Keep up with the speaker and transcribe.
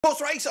Horse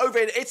race over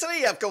in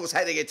Italy, of course,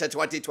 heading into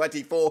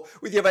 2024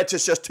 with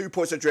Juventus just 2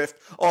 points adrift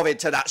of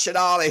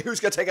Internazionale. Who's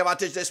going to take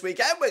advantage this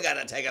weekend? We're going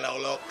to take a little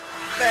look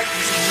next.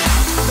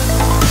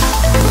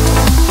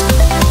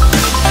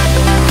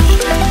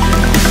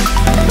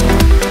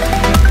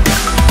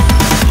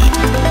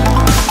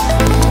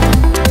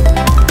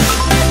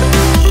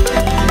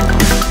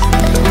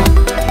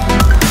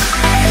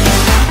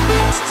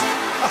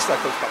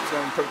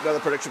 Another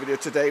prediction video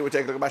today. We're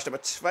taking a look at match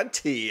number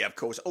 20, of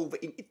course, over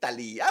in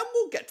Italy, and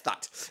we'll get to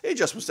that in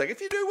just a second.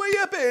 If you do where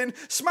you've been,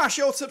 smash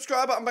your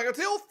subscribe button back up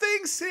to all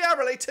things Serie A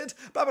related,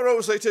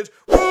 Barbarossa related,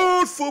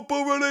 world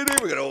football related.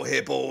 We're going to all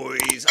here,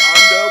 boys,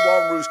 under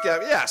one roof.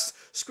 Yes,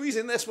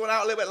 squeezing this one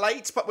out a little bit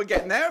late, but we're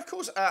getting there, of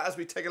course, as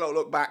we take a little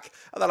look back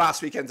at the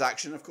last weekend's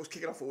action, of course,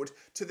 kicking off forward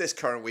to this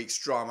current week's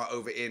drama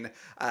over in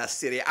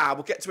Serie A.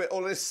 We'll get to it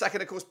all in a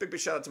second. Of course, big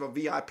shout out to my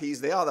VIPs.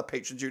 They are the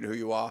patrons, you know who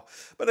you are.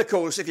 But of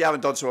course, if you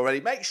haven't done so already,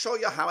 make sure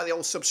you hammer the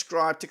old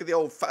subscribe, tick the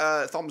old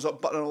thumbs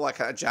up button and all that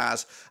kind of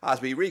jazz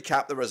as we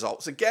recap the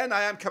results. Again,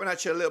 I am coming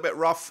at you a little bit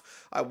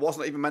rough. I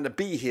wasn't even meant to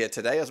be here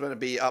today. I was meant to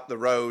be up the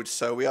road,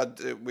 so we are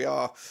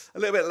a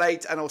little bit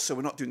late, and also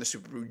we're not doing the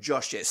Super Brew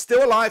just yet.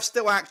 Still alive,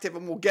 still active,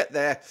 and we'll get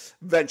there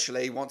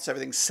eventually once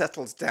everything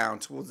settles down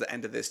towards the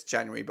end of this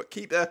January. But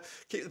keep the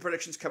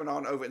predictions coming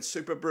on over in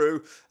Super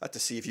Brew to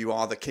see if you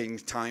are the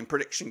time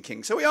prediction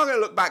king. So we are going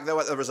to look back though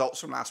at the results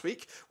from last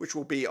week, which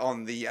will be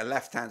on the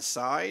left-hand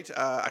side.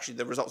 Actually,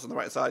 the results on the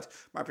right side.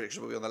 My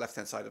prediction will be on the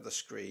left-hand side of the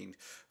screen.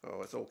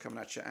 Oh, it's all coming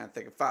at you and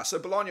thick and fast. So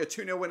Bologna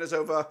 2-0 winners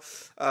over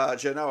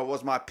Genoa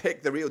was my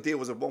pick. The real deal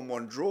was a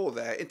 1-1 draw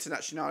there.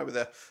 Internazionale with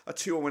a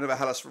 2-1 win over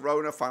Hellas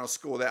Verona. Final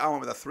score there. I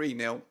went with a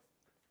 3-0.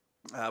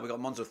 We got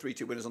Monza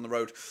 3-2 winners on the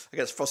road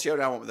against Frosinone.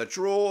 I went with a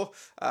draw.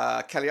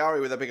 Cagliari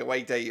with a big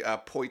away day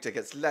point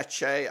against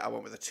Lecce. I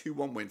went with a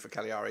 2-1 win for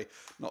Cagliari.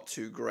 Not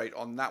too great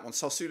on that one.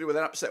 Sassuolo with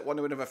an upset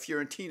 1-0 win over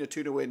Fiorentina.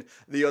 2-0 win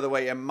the other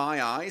way in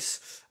my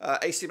eyes.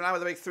 AC Milan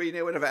with a big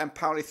 3-0 win over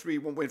Empoli.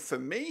 3-1 win for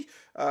me.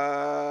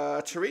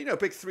 Torino,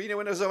 big 3-0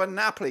 winners over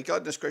Napoli.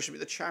 Goodness gracious,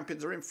 the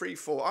champions are in free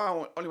fall.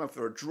 I only went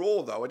for a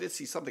draw though. I did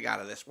see something out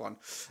of this one,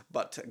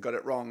 but got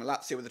it wrong.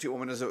 Lazio with the 2-1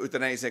 winners over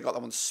Udinese. Got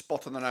that one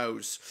spot on the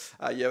nose.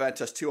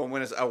 Juventus 2-1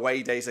 winners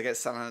away days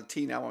against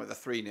Salernitana. I went with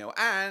a 3-0.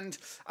 And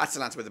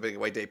Atalanta with a big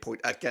away day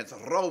point against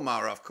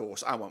Roma, of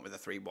course. I went with a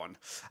 3-1,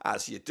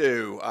 as you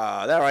do.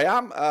 There I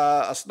am.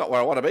 That's not where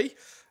I want to be.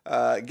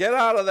 Get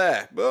out of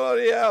there.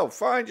 Bloody hell.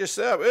 Find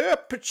yourself.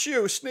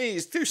 Pachu,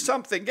 sneeze. Do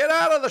something. Get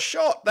out of the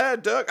shot there,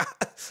 Dirk.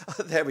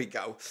 There we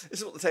go. This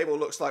is what the table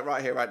looks like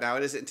right here, right now.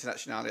 It is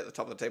Internazionale at the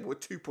top of the table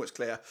with 2 points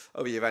clear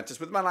over Juventus,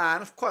 with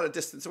Milan quite a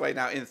distance away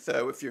now in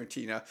third, with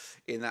Fiorentina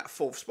in that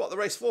fourth spot. The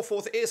race for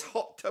fourth is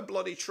hot to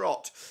bloody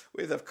trot,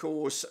 with, of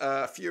course,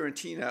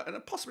 Fiorentina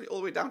and possibly all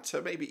the way down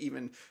to maybe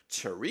even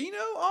Torino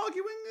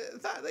arguing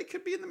that they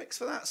could be in the mix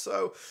for that.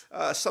 So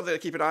something to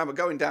keep an eye on. But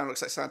going down,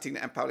 looks like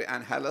Salernitana, Empoli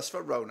and Hellas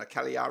Verona.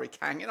 Cagliari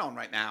hanging on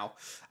right now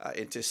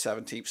into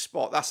 17th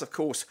spot. That's, of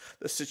course,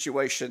 the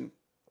situation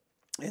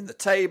in the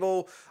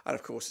table, and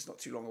of course it's not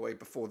too long away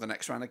before the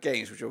next round of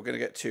games, which we're going to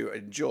get to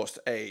in just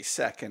a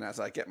second as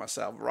I get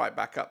myself right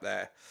back up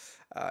there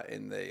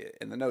in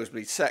the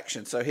nosebleed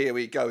section. So here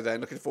we go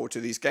then, looking forward to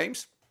these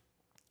games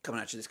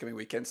coming at you this coming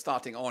weekend,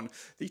 starting on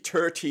the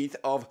 13th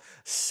of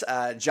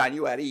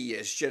January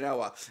is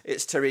Genoa.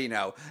 It's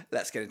Torino.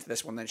 Let's get into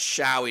this one then,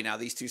 shall we? Now,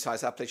 these two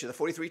sides have played each other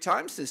 43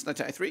 times since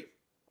 1993.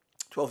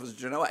 12 was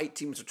Genoa,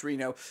 18 was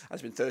Torino,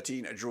 has been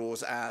 13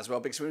 draws as well.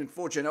 Big swing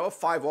for Genoa,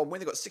 5-1 win.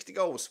 They've got 60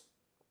 goals.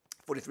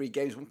 43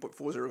 games,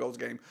 1.40 goals a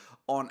game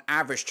on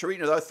average.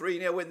 Torino, though,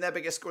 3-0 win. Their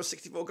biggest score,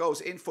 64 goals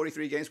in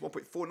 43 games,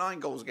 1.49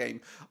 goals a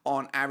game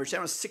on average.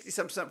 They're on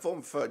 67%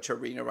 form for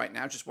Torino right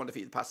now, just one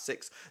defeat in the past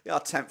 6. They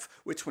are 10th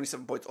with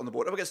 27 points on the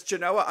board. Up against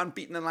Genoa,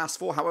 unbeaten in the last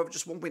 4, however,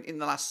 just 1 win in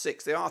the last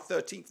 6. They are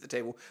 13th at the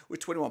table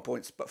with 21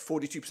 points, but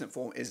 42%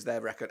 form is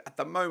their record at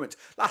the moment.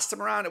 Last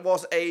time around, it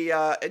was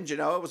in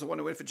Genoa. It was a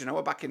 1-0 win for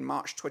Genoa back in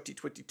March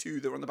 2022.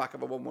 They were on the back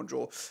of a 1-1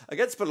 draw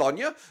against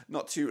Bologna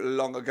not too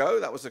long ago.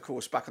 That was, of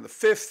course, back on the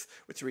 5th,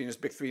 with Torino's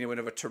big 3-0 win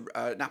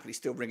over Napoli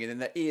still ringing in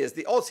their ears.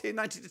 The odds here,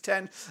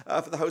 90-10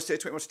 for the host here,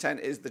 21-10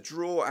 is the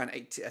draw, and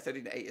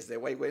 13-8 is their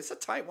away win. It's a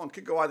tight one,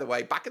 could go either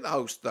way. Back in the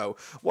host, though,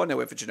 1-0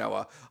 win for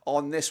Genoa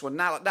on this one.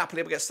 Now,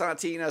 Napoli up against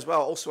Salernitana as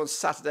well, also on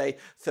Saturday,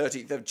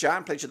 13th of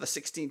Jan. Played each other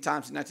 16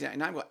 times in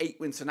 1999. We've got 8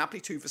 wins for Napoli,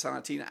 2 for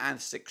Salernitana, and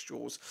 6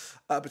 draws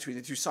between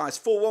the two sides.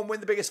 4-1 win,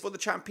 the biggest for the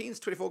champions.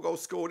 24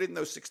 goals scored in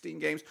those 16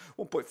 games,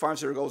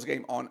 1.50 goals a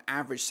game on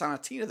average.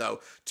 Salernitana,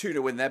 though,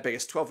 2-0 win, their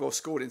biggest. 12 goals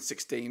scored in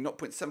 16,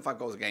 0.75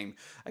 goals a game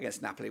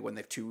against Napoli when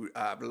they've 2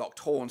 locked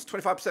horns.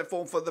 25%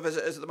 form for the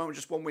visitors at the moment,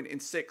 just 1 win in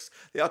 6.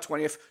 They are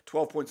 20th,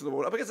 12 points on the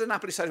board. Up against the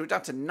Napoli side, who are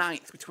down to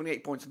 9th with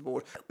 28 points on the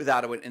board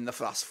without a win in the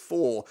last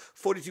 4.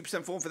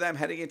 42% form for them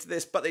heading into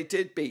this, but they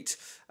did beat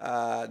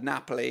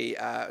Napoli.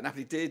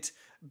 Napoli did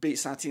beat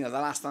Salernitana. The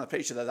last time they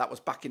played each other, that was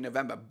back in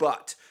November,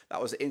 but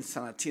that was in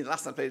Salernitana. The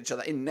last time they played each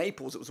other in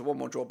Naples, it was a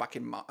 1-1 draw back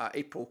in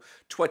April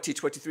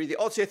 2023. The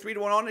odds here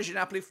 3-1 on is your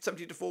Napoli,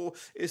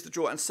 17-4 is the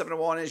draw, and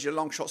 7-1 is your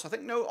long shots. I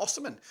think no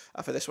Osimhen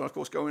for this one, of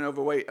course, going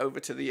over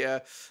to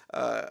the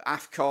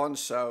AFCON,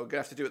 so going to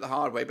have to do it the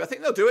hard way. But I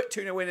think they'll do it.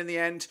 2-0 win in the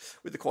end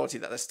with the quality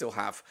that they still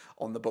have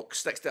on the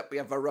books. Next up, we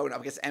have Verona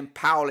up against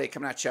Empoli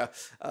coming at you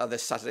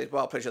this Saturday as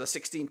well. Played each other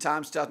 16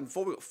 times,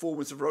 2004. We've got 4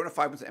 wins for Verona,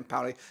 5 wins for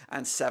Empoli,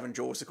 and 7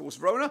 draws. Of course,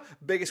 Verona,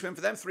 biggest win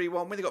for them,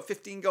 3-1 win. They got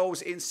 15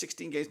 goals in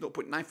 16 games,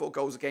 0.94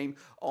 goals a game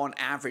on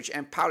average.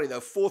 Empoli, though,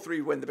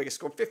 4-3 win, the biggest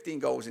score, 15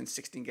 goals in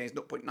 16 games,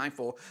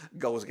 0.94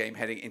 goals a game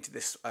heading into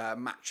this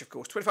match, of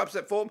course.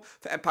 25% form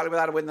for Empoli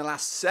without a win in the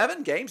last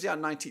 7 games. They are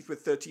 19th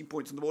with 13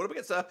 points on the board. Up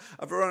against a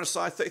Verona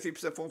side,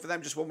 33% form for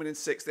them, just 1 win in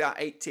 6. They are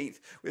 18th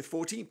with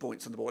 14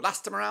 points on the board.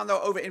 Last time around,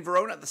 though, over in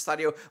Verona at the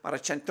Stadio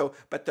Maracento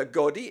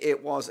Bertagodi,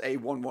 it was a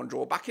 1-1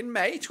 draw back in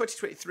May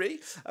 2023.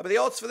 But the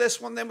odds for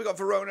this one, then, we got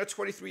Verona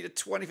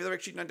 23-20 for the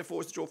victory,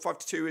 9-4 is the draw,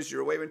 5-2 is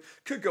your away win.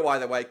 Could go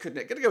either way, couldn't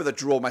it? Going to go with a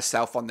draw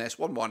myself on this,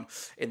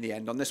 1-1 in the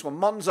end on this one.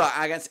 Monza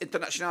against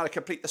Internazionale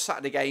complete the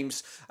Saturday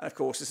games, and of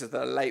course this is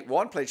the late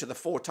one. Played each other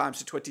 4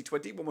 times in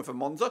 2020, 1 win for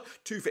Monza,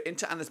 2 for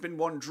Inter, and there's been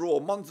 1 draw.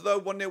 Monza, though,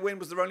 1-0 win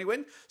was their only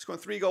win, scoring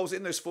 3 goals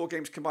in those 4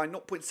 games combined,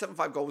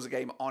 0.75 goals a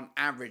game on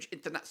average.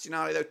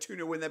 Internazionale, though,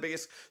 2-0 win, their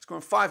biggest,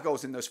 scoring 5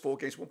 goals in those 4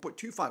 games,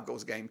 1.25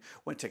 goals a game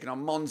when taking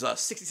on Monza.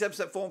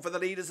 67% form for the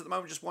leaders at the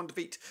moment, just 1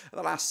 defeat in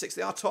the last 6.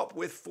 They are top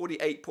with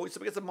 48 points.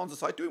 Up against the Monza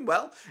side, doing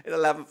well in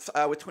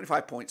 11th with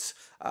 25 points.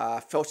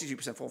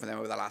 42% form for them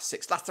over the last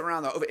 6. Last time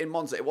around, though, over in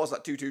Monza, it was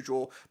that 2-2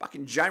 draw back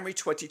in January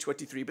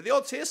 2023. But the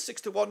odds here,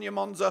 6-1 your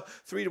Monza,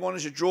 3-1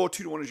 is your draw,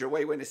 2-1 is your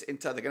away win. It's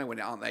Inter, they're going to win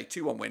it, aren't they?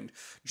 2-1 win,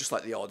 just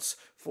like the odds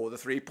for the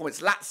 3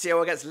 points.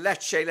 Lazio against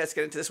Lecce. Let's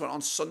get into this one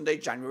on Sunday,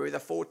 January the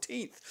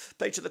 14th.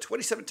 Played each other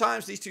 27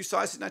 times. These two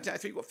sides since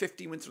 1993. We've got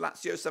 15 wins for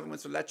Lazio, 7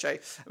 wins for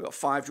Lecce. We've got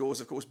 5 draws,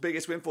 of course.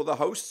 Biggest win for the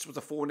hosts was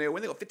a 4-0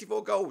 win. They got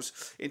 54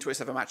 goals in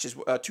 27 matches,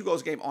 2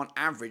 goals a game on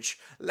average.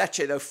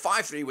 Lecce, though,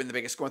 5-3 win, the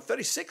biggest, scoring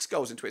 36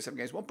 goals in 27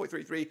 games,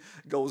 1.33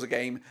 goals a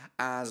game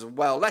as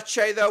well.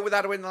 Lecce, though,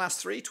 without a win in the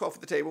last 3, 12th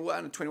at the table,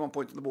 and 21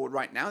 points on the board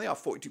right now. They are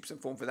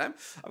 42% form for them.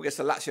 I guess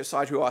the Lazio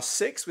side, who are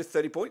 6th with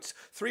 30 points,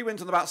 3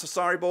 wins on the bounce of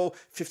Sarri ball,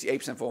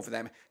 58% form for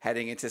them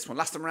heading into this one.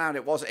 Last time around,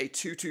 it was a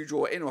 2-2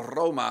 draw in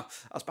Roma.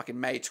 That was back in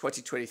May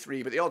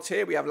 2023. But the odds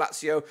here, we have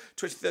Lazio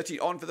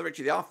 20-30 on for the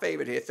victory. They are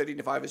favoured here.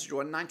 13-5 is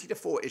your draw,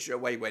 90-4 is your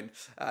away win.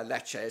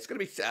 Lecce, it's going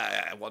to be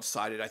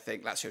one-sided, I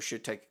think. Lazio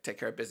should take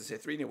care of business here.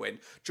 3-0 win.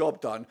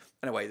 Job done.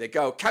 And away they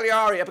go.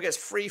 Cagliari up against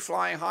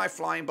free-flying,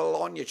 high-flying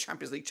Bologna.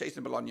 Champions League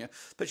chasing Bologna.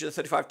 Played the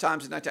 35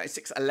 times in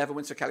 1986. 11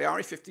 wins for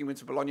Cagliari. 15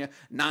 wins for Bologna.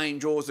 9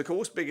 draws, of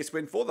course. Biggest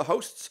win for the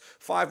hosts.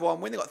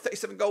 5-1 win. They got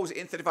 37 goals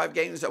in 35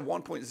 games at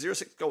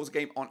 1.06 goals a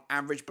game on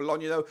average.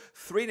 Bologna, though,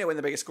 3-0 win,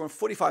 the biggest, scoring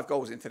 45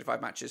 goals in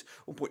 35 matches.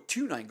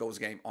 1.29 goals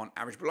a game on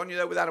average. Bologna,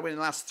 though, without a win in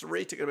the last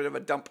 3. Taking a bit of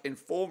a dump in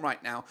form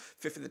right now.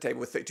 5th in the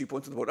table with 32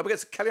 points on the board. Up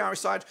against the Cagliari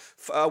side,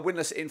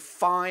 winless in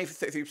 5.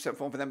 33%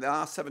 form for them. They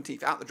are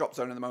 17th out the drop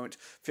zone at the moment.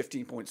 15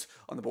 points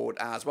on the board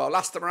as well.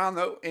 Last time around,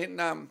 though, in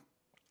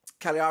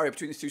Cagliari,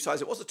 between these two sides,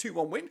 it was a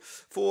 2-1 win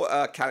for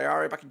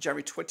Cagliari back in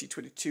January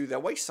 2022. Their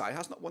away side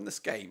has not won this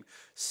game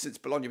since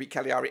Bologna beat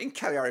Cagliari in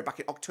Cagliari back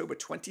in October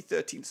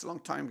 2013. It's a long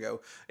time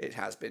ago. It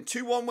has been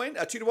 2-1 win.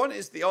 2-1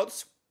 is the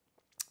odds.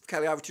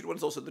 Cagliari 2-1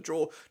 is also the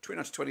draw.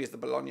 29-20 is the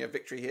Bologna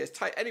victory here. It's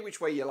tight any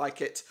which way you like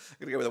it. I'm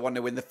going to go with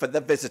a 1-0 win for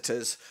the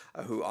visitors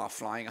who are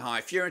flying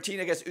high.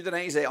 Fiorentina against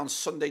Udinese on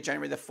Sunday,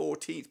 January the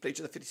 14th. Played each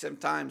other 57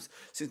 times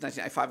since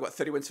 1995. Got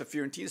 30 wins for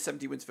Fiorentina,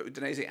 70 wins for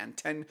Udinese, and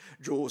 10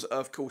 draws,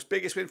 of course.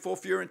 Biggest win for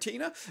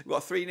Fiorentina. We've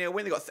got a 3-0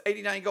 win. They got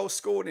 89 goals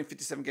scored in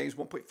 57 games,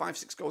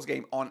 1.56 goals a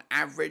game on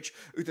average.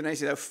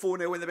 Udinese, though,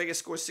 4-0 win. The biggest,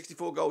 scores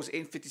 64 goals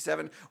in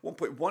 57,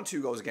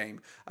 1.12 goals a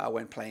game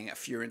when playing at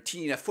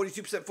Fiorentina.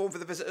 42% form for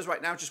the visitors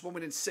right now. Just 1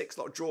 win in 6, a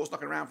lot of draws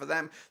knocking around for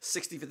them.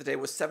 60 for the day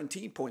was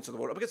 17 points on the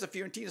board. Up against the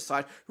Fiorentina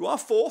side, who are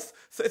 4th,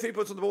 33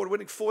 points on the board,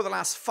 winning 4 of the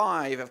last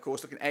 5, of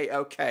course, looking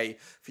A-OK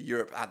for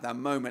Europe at the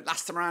moment.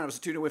 Last time around, it was a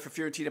 2-0 win for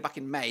Fiorentina back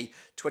in May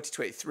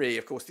 2023.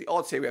 Of course, the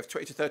odds here, we have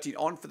 20-13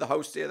 on for the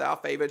hosts here. They are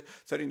favoured.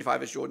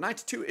 13-5 is your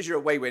 92 is your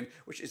away win,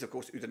 which is, of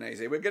course,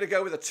 Udinese. We're going to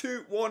go with a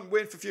 2-1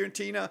 win for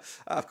Fiorentina,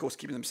 of course,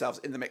 keeping themselves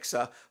in the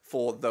mixer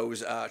for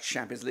those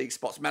Champions League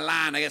spots.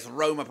 Milan against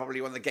Roma, probably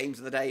one of the games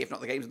of the day, if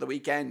not the games of the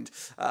weekend,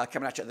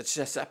 coming at you at the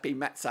Giuseppe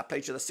Meazza.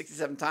 Played each other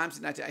 67 times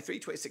in 1993,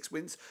 26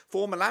 wins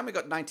for Milan. We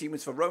got 19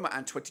 wins for Roma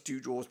and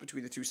 22 draws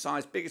between the two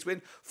sides. Biggest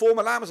win for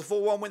Milan was a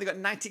 4-1 win. They got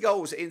 90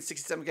 goals in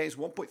 67 games,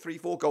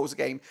 1.34 goals a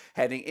game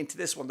heading into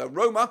this one. Though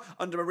Roma,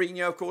 under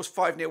Mourinho, of course,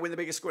 5-0 win. The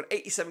biggest, scored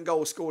 87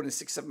 goals scored in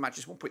 67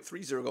 matches,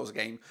 1.30 goals a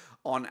game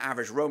on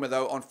average. Roma,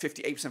 though, on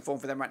 58% form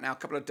for them right now. A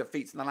couple of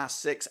defeats in the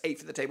last 6, 8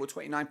 for the table,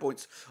 29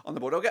 points on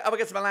the board. Up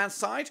against the Milan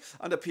side,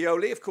 under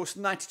Pioli, of course,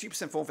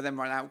 92% form for them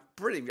right now.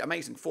 Brilliant,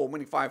 amazing form,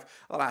 winning 5 of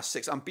the last 6.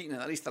 6, unbeaten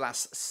in at least the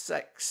last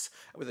 6,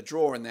 with a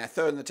draw in there.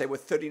 Third in the table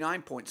with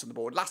 39 points on the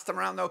board. Last time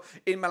around, though,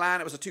 in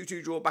Milan, it was a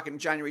 2-2 draw back in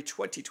January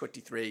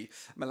 2023.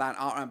 Milan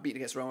are unbeaten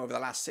against Roma over the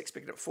last 6,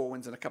 picking up 4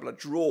 wins and a couple of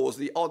draws.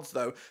 The odds,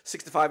 though,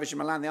 6-5 is your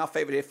Milan. They are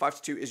favoured here.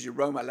 5-2 is your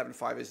Roma.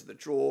 11-5 is the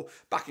draw.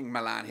 Backing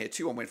Milan here.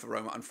 2-1 win for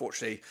Roma.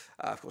 Unfortunately,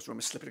 of course,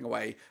 Roma slipping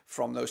away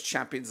from those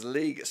Champions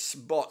League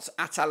spots.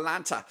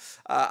 Atalanta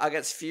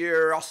against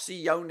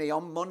Frosinone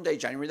on Monday,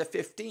 January the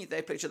 15th.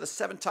 They played each other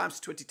 7 times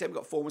in 2010. We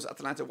got 4 wins at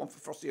Atalanta, 1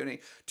 for Frosinone,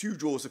 2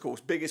 draws, of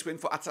course. Biggest win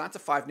for Atalanta,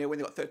 5-0 win.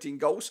 They got 13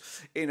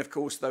 goals in, of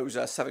course, those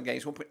 7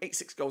 games.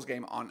 1.86 goals a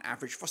game on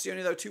average.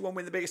 Frosinone, though, 2-1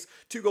 win, the biggest.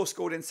 2 goals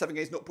scored in 7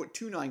 games,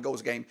 0.29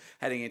 goals a game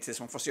heading into this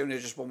one. Frosinone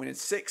just 1 win in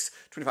 6,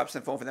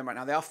 25% form for them right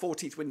now. They are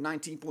 14th with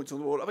 19 points on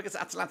the board. Up against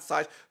the Atalanta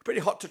side, pretty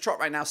hot to trot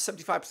right now.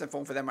 75%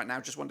 form for them right now.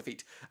 Just 1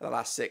 defeat in the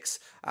last 6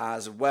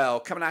 as well.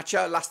 Coming at you,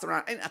 last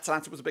round in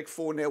Atalanta was a big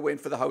 4-0 win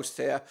for the hosts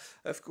here,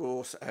 of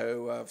course,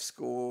 who have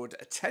scored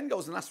 10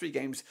 goals in the last 3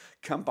 games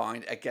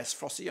combined against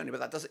Frosinone, but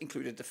that doesn't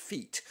include a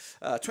defeat.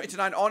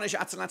 20-9 on is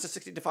your Atalanta,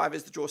 16-5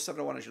 is the draw,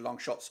 7-1 is your long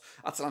shots.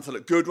 Atalanta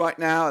look good right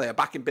now. They are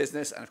back in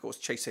business and, of course,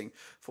 chasing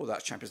for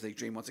that Champions League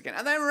dream once again.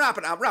 And then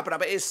wrapping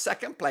up, it is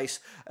second place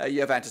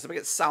Juventus. Up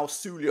against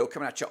Sassuolo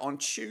coming at you on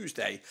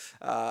Tuesday,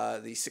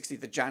 the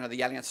 16th of January,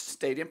 the Allianz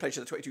Stadium. Played each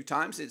other 22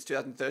 times since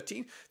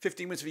 2013.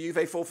 15 wins for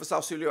Juve, 4 for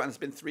Sassuolo, and there's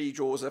been 3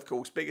 draws, of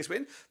course. Biggest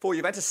win for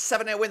Juventus,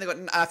 7-0 win. They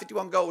got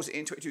 51 goals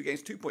in 22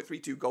 games,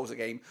 2.32 goals a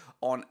game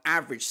on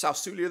average.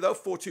 Sassuolo, though,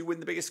 4-2 win,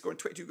 the biggest, scoring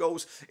 22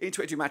 goals in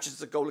 22 matches.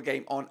 It's a goal a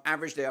game on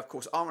average. They, of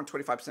course, are on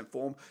 25%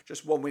 form,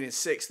 just 1 win in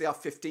 6. They are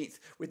 15th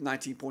with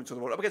 19 points on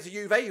the board. Up against the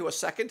Juve, who are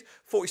second,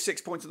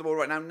 46 points on the board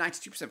right now,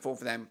 92% form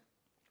for them.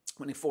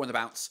 Winning 4 in the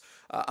bounce,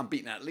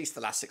 unbeaten at least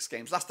the last 6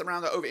 games. Last time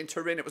around, over in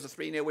Turin, it was a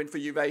 3-0 win for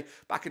Juve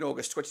back in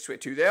August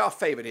 2022. They are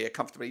favoured here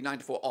comfortably,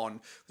 9-4 on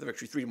with a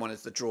victory. 3-1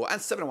 is the draw,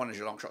 and 7-1 is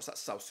your long shots.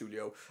 That's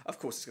Sassuolo. Of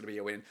course, it's going to be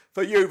a win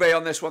for Juve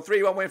on this one.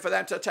 3-1 win for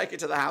them to take it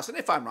to the house. And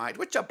if I'm right,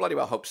 which I bloody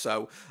well hope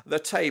so, the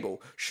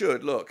table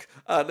should look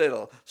a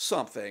little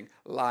something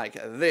like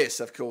this.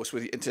 Of course,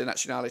 with the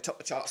Internazionale top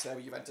the charts there,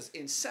 with Juventus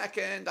in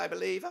second, I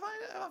believe. Have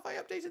I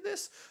updated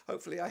this?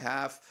 Hopefully I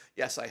have.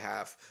 Yes, I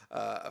have.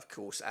 Of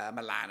course,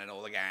 Milan and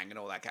all the gang and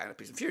all that kind of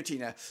piece. And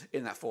Fiorentina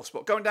in that 4th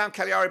spot. Going down,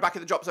 Cagliari back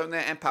in the drop zone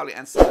there, Empoli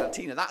and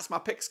Salernitana. That's my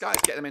picks, guys.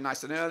 Get them in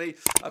nice and early.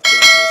 Of course,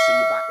 we'll see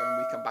you back when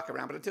we come back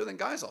around. But until then,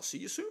 guys, I'll see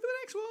you soon for the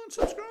next one.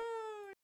 Subscribe.